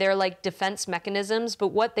 They're like defense mechanisms, but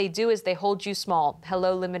what they do is they hold you small.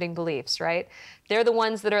 Hello, limiting beliefs, right? They're the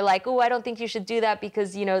ones that are like, oh, I don't think you should do that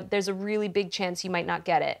because, there's a really big chance you might not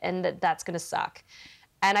get it, and that's going to suck.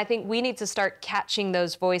 And I think we need to start catching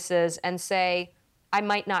those voices and say, I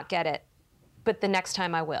might not get it, but the next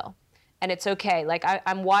time I will. And it's okay. Like,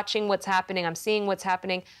 I'm watching what's happening. I'm seeing what's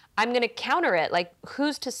happening. I'm going to counter it. Like,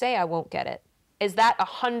 who's to say I won't get it? Is that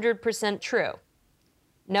 100% true?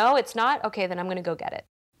 No, it's not? Okay, then I'm going to go get it.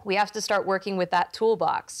 We have to start working with that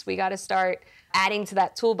toolbox. We got to start adding to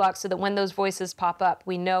that toolbox so that when those voices pop up,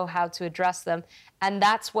 we know how to address them. And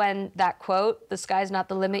that's when that quote, "The sky's not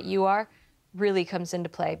the limit, you are," really comes into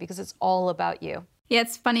play, because it's all about you. Yeah,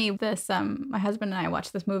 it's funny. My husband and I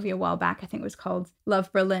watched this movie a while back. I think it was called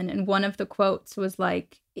Love Berlin. And one of the quotes was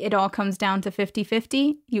like, it all comes down to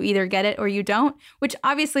 50-50. You either get it or you don't, which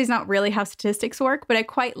obviously is not really how statistics work. But I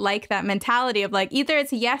quite like that mentality of like, either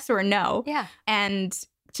it's a yes or a no. Yeah. And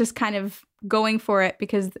just kind of going for it,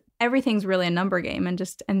 because everything's really a number game, and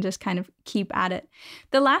just kind of keep at it.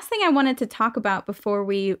 The last thing I wanted to talk about before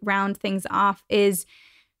we round things off is,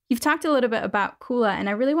 you've talked a little bit about Kula, and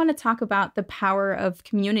I really want to talk about the power of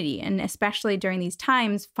community, and especially during these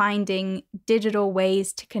times, finding digital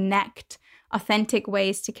ways to connect, authentic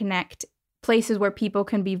ways to connect, places where people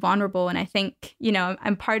can be vulnerable. And I think,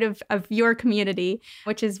 I'm part of your community,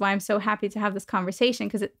 which is why I'm so happy to have this conversation,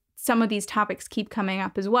 because some of these topics keep coming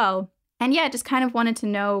up as well. And yeah, just kind of wanted to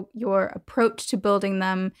know your approach to building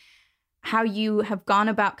them, how you have gone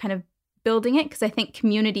about kind of building it, because I think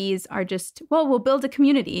communities are just, well, we'll build a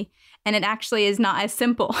community, and it actually is not as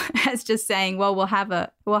simple as just saying, well, we'll have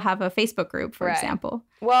a Facebook group, for example.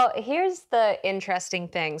 Well, here's the interesting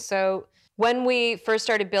thing. So when we first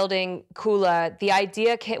started building Kula, the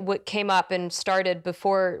idea came up and started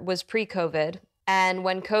before was pre-COVID. And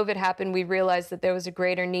when COVID happened, we realized that there was a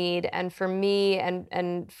greater need. And for me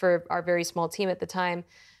and for our very small team at the time,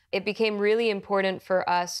 it became really important for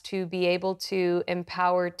us to be able to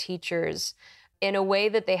empower teachers in a way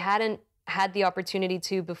that they hadn't had the opportunity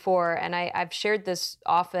to before. And I've shared this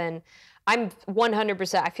often. I'm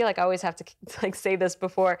 100%, I feel like I always have to say this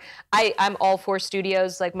before. I'm all for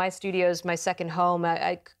studios. Like, my studio is my second home.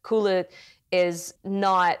 Kula is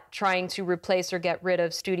not trying to replace or get rid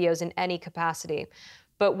of studios in any capacity.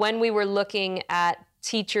 But when we were looking at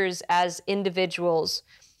teachers as individuals,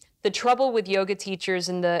 the trouble with yoga teachers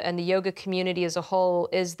and the yoga community as a whole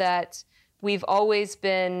is that we've always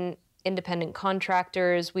been independent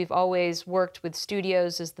contractors. We've always worked with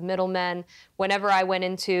studios as the middlemen. Whenever I went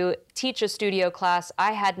in to teach a studio class,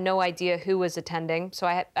 I had no idea who was attending. So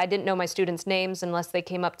I didn't know my students' names unless they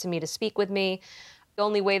came up to me to speak with me. The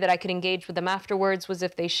only way that I could engage with them afterwards was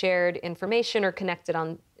if they shared information or connected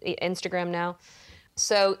on Instagram now.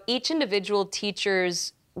 So each individual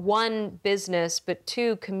teacher's, one, business, but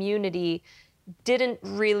two, community didn't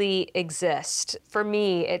really exist. For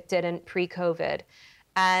me, it didn't pre-COVID.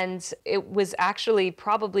 And it was actually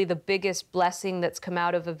probably the biggest blessing that's come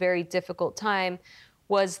out of a very difficult time,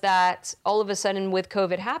 was that all of a sudden with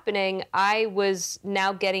COVID happening, I was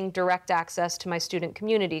now getting direct access to my student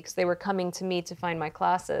community because they were coming to me to find my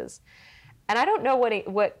classes. And I don't know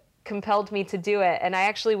what compelled me to do it. And I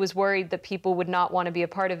actually was worried that people would not want to be a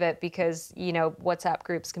part of it because, WhatsApp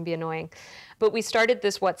groups can be annoying. But we started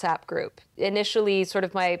this WhatsApp group. Initially, sort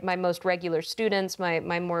of my most regular students,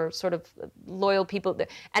 my more sort of loyal people,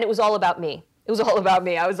 and it was all about me. It was all about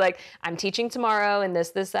me. I was like, I'm teaching tomorrow and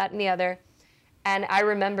this, that, and the other. And I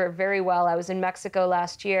remember very well, I was in Mexico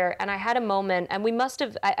last year and I had a moment, and we must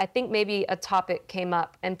have, I think maybe a topic came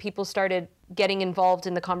up and people started getting involved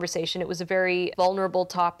in the conversation. It was a very vulnerable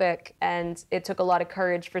topic and it took a lot of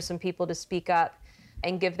courage for some people to speak up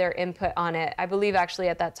and give their input on it. I believe actually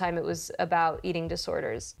at that time it was about eating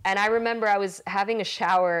disorders. And I remember I was having a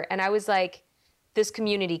shower and I was like, this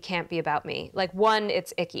community can't be about me. Like, one,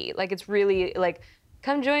 it's icky. Like, it's really like,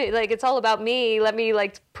 come join, like, it's all about me. Let me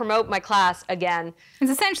like promote my class again.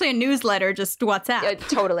 It's essentially a newsletter, just WhatsApp.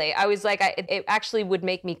 Totally. I was like, it actually would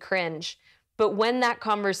make me cringe. But when that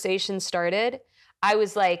conversation started, I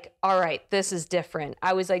was like, all right, this is different.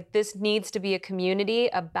 I was like, this needs to be a community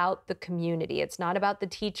about the community. It's not about the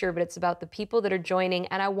teacher, but it's about the people that are joining.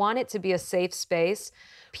 And I want it to be a safe space.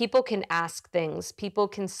 People can ask things. People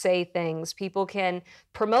can say things. People can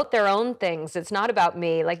promote their own things. It's not about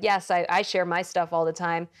me. Like, yes, I share my stuff all the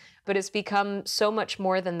time, but it's become so much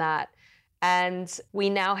more than that. And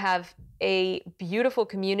we now have a beautiful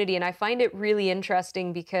community. And I find it really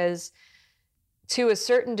interesting because to a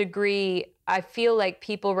certain degree, I feel like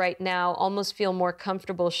people right now almost feel more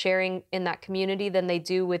comfortable sharing in that community than they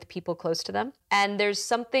do with people close to them. And there's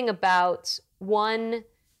something about, one,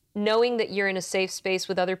 knowing that you're in a safe space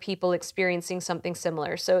with other people experiencing something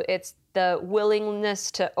similar. So it's the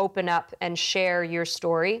willingness to open up and share your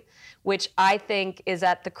story, which I think is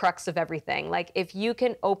at the crux of everything. Like, if you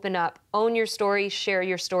can open up, own your story, share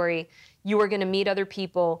your story, you are going to meet other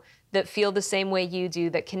people that feel the same way you do,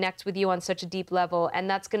 that connect with you on such a deep level, and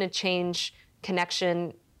that's going to change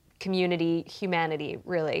connection, community, humanity,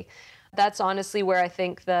 really. That's honestly where I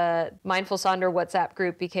think the Mindful Sonder WhatsApp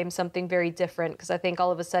group became something very different, because I think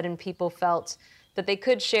all of a sudden people felt that they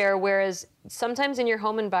could share, whereas sometimes in your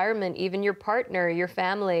home environment, even your partner, your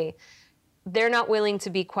family, they're not willing to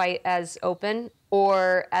be quite as open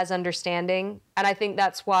or as understanding. And I think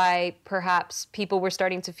that's why perhaps people were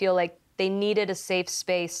starting to feel like they needed a safe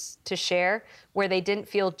space to share where they didn't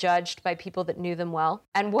feel judged by people that knew them well.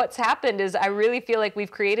 And what's happened is I really feel like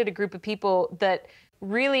we've created a group of people that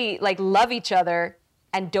really like love each other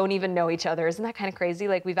and don't even know each other. Isn't that kind of crazy?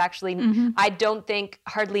 Like, we've actually, I don't think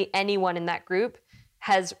hardly anyone in that group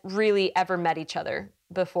has really ever met each other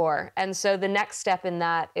before. And so the next step in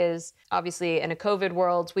that is, obviously in a COVID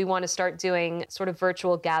world, we want to start doing sort of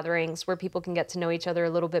virtual gatherings where people can get to know each other a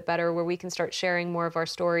little bit better, where we can start sharing more of our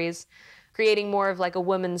stories, creating more of like a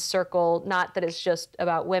women's circle. Not that it's just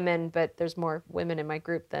about women, but there's more women in my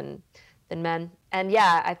group than men. And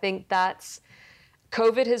yeah, I think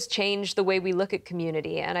COVID has changed the way we look at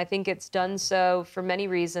community. And I think it's done so for many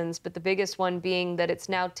reasons, but the biggest one being that it's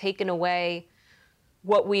now taken away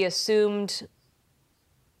what we assumed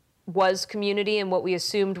was community and what we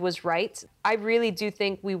assumed was right. I really do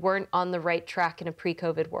think we weren't on the right track in a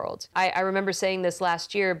pre-COVID world. I remember saying this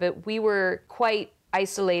last year, but we were quite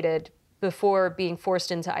isolated before being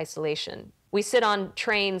forced into isolation. We sit on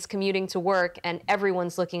trains commuting to work and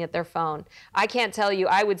everyone's looking at their phone. I can't tell you,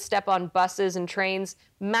 I would step on buses and trains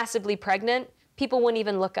massively pregnant. People wouldn't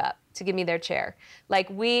even look up to give me their chair. Like,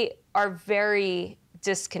 we are very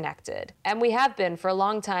disconnected. And we have been for a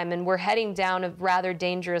long time, and we're heading down a rather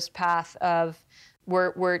dangerous path of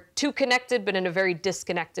we're too connected, but in a very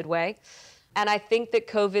disconnected way. And I think that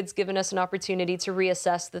COVID's given us an opportunity to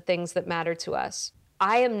reassess the things that matter to us.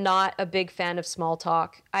 I am not a big fan of small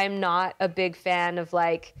talk. I am not a big fan of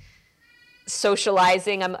like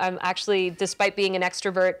socializing. I'm actually, despite being an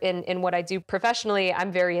extrovert in what I do professionally,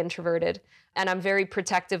 I'm very introverted. And I'm very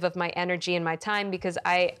protective of my energy and my time because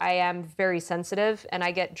I am very sensitive and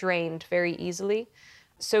I get drained very easily.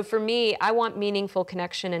 So for me, I want meaningful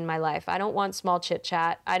connection in my life. I don't want small chit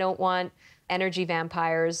chat. I don't want energy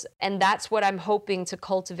vampires. And that's what I'm hoping to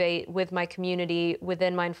cultivate with my community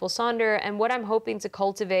within Mindful Sonder, and what I'm hoping to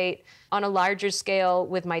cultivate on a larger scale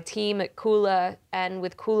with my team at Kula and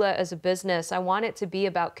with Kula as a business. I want it to be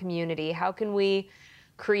about community. How can we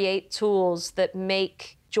create tools that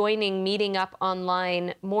make joining, meeting up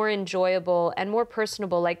online more enjoyable and more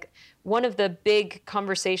personable? Like, one of the big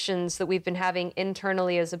conversations that we've been having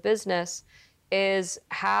internally as a business is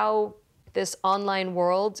how this online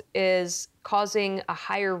world is causing a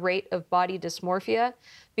higher rate of body dysmorphia,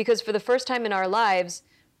 because for the first time in our lives,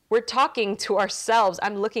 we're talking to ourselves.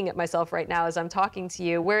 I'm looking at myself right now as I'm talking to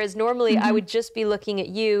you, whereas normally I would just be looking at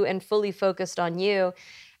you and fully focused on you.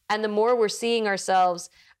 And the more we're seeing ourselves,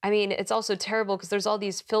 I mean, it's also terrible because there's all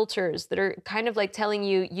these filters that are kind of like telling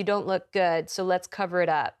you, you don't look good, so let's cover it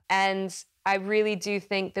up. And I really do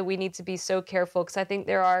think that we need to be so careful because I think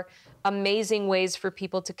there are amazing ways for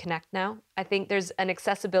people to connect now. I think there's an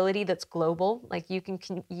accessibility that's global. Like you can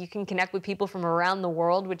connect with people from around the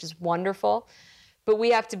world, which is wonderful. But we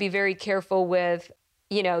have to be very careful with,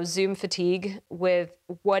 Zoom fatigue, with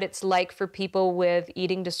what it's like for people with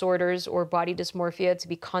eating disorders or body dysmorphia to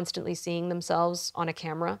be constantly seeing themselves on a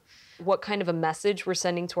camera. What kind of a message we're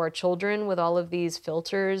sending to our children with all of these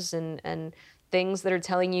filters and things that are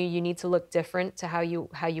telling you need to look different to how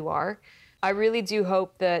you are. I really do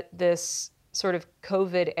hope that this sort of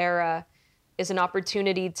COVID era is an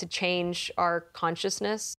opportunity to change our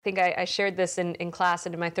consciousness. I think I shared this in class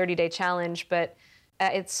and in my 30-day challenge, but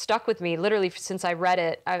it's stuck with me literally since I read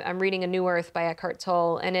it. I'm reading A New Earth by Eckhart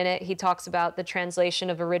Tolle, and in it he talks about the translation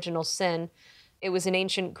of original sin. It was in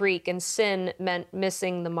ancient Greek, and sin meant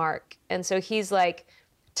missing the mark. And so he's like,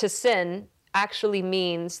 to sin actually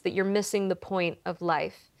means that you're missing the point of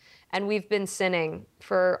life. And we've been sinning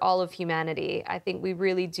for all of humanity. I think we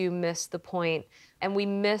really do miss the point, and we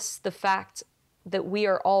miss the fact that we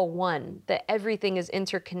are all one, that everything is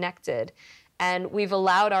interconnected. And we've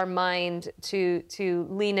allowed our mind to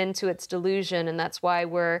lean into its delusion, and that's why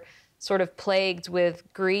we're sort of plagued with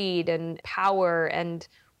greed and power and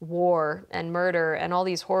war and murder and all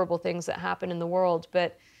these horrible things that happen in the world.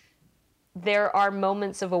 But there are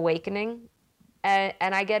moments of awakening, and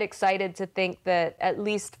I get excited to think that, at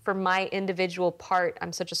least for my individual part,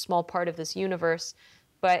 I'm such a small part of this universe,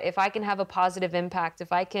 but if I can have a positive impact,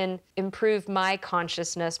 if I can improve my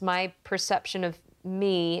consciousness, my perception of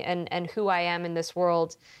me and who I am in this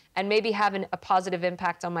world, and maybe have a positive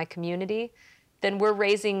impact on my community, then we're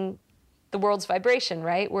raising the world's vibration,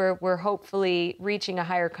 right? We're hopefully reaching a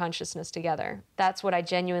higher consciousness together. That's what I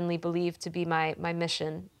genuinely believe to be my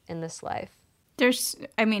mission in this life.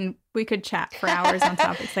 We could chat for hours on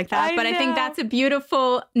topics like that, but I think that's a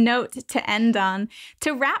beautiful note to end on.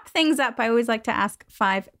 To wrap things up, I always like to ask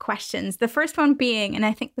 5 questions. The first one being, and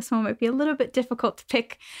I think this one might be a little bit difficult to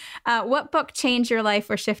pick, what book changed your life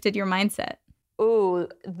or shifted your mindset? Ooh,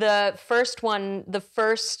 the first one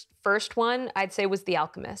I'd say was The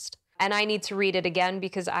Alchemist. And I need to read it again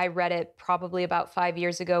because I read it probably about 5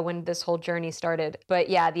 years ago when this whole journey started. But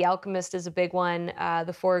yeah, The Alchemist is a big one.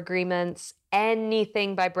 The Four Agreements,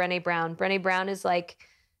 anything by Brené Brown. Brené Brown is like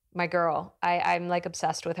my girl. I'm like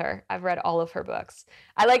obsessed with her. I've read all of her books.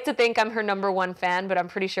 I like to think I'm her number 1 fan, but I'm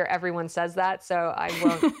pretty sure everyone says that. So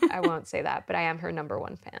I won't say that, but I am her number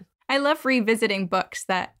 1 fan. I love revisiting books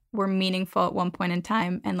that were meaningful at one point in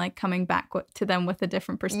time and like coming back to them with a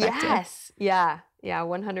different perspective. Yes. Yeah,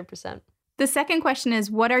 100%. The second question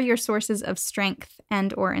is, what are your sources of strength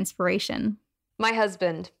and or inspiration? My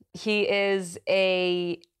husband. He is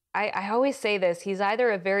I always say this, he's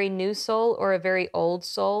either a very new soul or a very old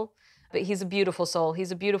soul, but he's a beautiful soul.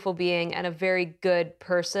 He's a beautiful being and a very good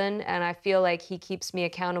person. And I feel like he keeps me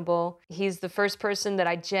accountable. He's the first person that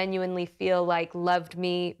I genuinely feel like loved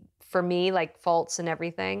me for me, like faults and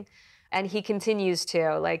everything. And he continues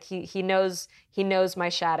to, like he knows my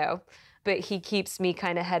shadow, but he keeps me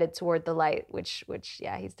kind of headed toward the light, which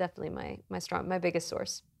yeah, he's definitely my biggest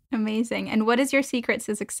source. Amazing. And what is your secret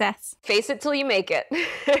to success? Face it till you make it.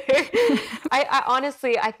 I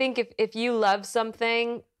honestly, I think if you love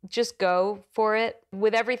something, just go for it.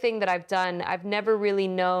 With everything that I've done, I've never really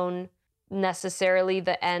known necessarily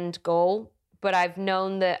the end goal, but I've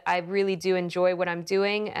known that I really do enjoy what I'm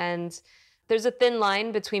doing. And there's a thin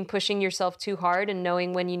line between pushing yourself too hard and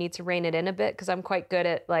knowing when you need to rein it in a bit, because I'm quite good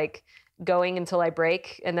at like going until I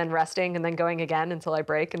break and then resting and then going again until I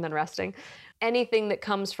break and then resting. Anything that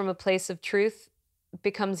comes from a place of truth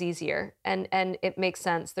becomes easier and it makes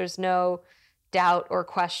sense. There's no doubt or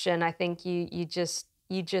question. I think you just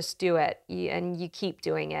do it and you keep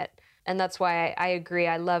doing it. And that's why I agree.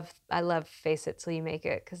 I love Face It Till You Make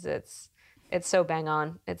It, because it's so bang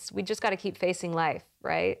on. We just got to keep facing life,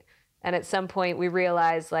 right? And at some point we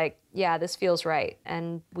realize like, yeah, this feels right.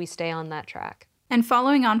 And we stay on that track. And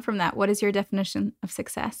following on from that, what is your definition of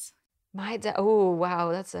success? Oh,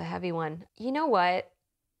 wow, that's a heavy one. You know what?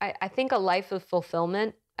 I think a life of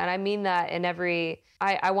fulfillment, and I mean that in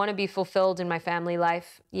I want to be fulfilled in my family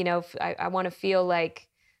life. You know, I want to feel like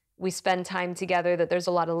we spend time together, that there's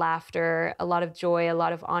a lot of laughter, a lot of joy, a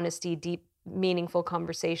lot of honesty, deep, meaningful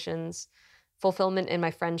conversations, fulfillment in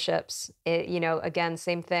my friendships. Again,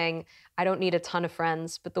 same thing. I don't need a ton of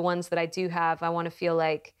friends, but the ones that I do have, I want to feel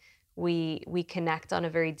like we connect on a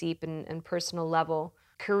very deep and personal level.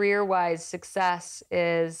 Career-wise, success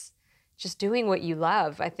is just doing what you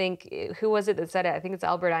love. I think, who was it that said it? I think it's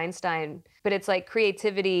Albert Einstein. But it's like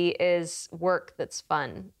creativity is work that's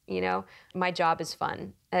fun, you know? My job is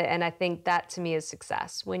fun. And I think that to me is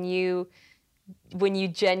success. When you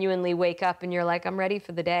genuinely wake up and you're like, I'm ready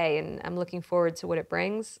for the day and I'm looking forward to what it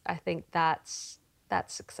brings, I think that's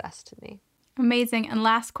success to me. Amazing. And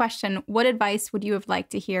last question, what advice would you have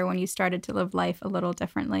liked to hear when you started to live life a little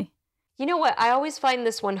differently? You know what? I always find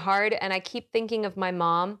this one hard, and I keep thinking of my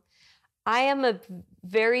mom. I am a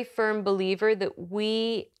very firm believer that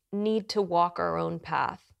we need to walk our own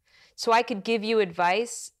path. So I could give you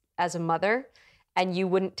advice as a mother, and you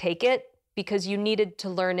wouldn't take it because you needed to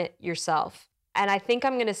learn it yourself. And I think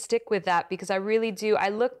I'm going to stick with that because I really do. I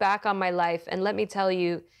look back on my life, and let me tell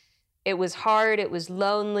you, it was hard. It was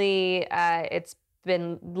lonely. It's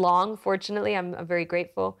been long, fortunately. I'm very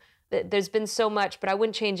grateful. There's been so much, but I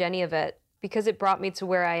wouldn't change any of it because it brought me to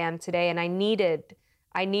where I am today. And I needed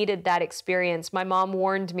that experience. My mom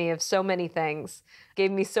warned me of so many things,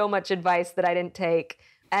 gave me so much advice that I didn't take.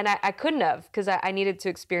 And I couldn't have because I needed to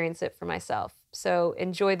experience it for myself. So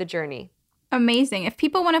enjoy the journey. Amazing. If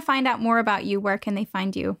people want to find out more about you, where can they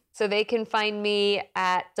find you? So they can find me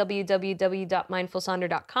at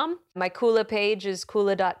www.mindfulsonder.com. My Kula page is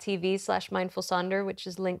kula.tv/mindfulsonder, which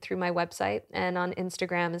is linked through my website. And on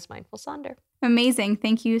Instagram is mindfulsonder. Amazing.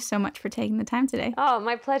 Thank you so much for taking the time today. Oh,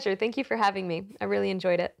 my pleasure. Thank you for having me. I really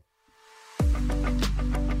enjoyed it.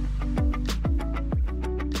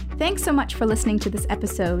 Thanks so much for listening to this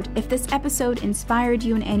episode. If this episode inspired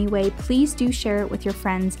you in any way, please do share it with your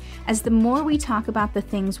friends, as the more we talk about the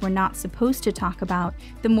things we're not supposed to talk about,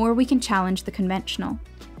 the more we can challenge the conventional.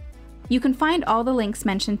 You can find all the links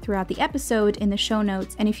mentioned throughout the episode in the show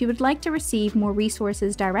notes, and if you would like to receive more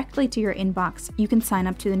resources directly to your inbox, you can sign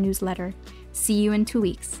up to the newsletter. See you in 2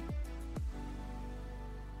 weeks.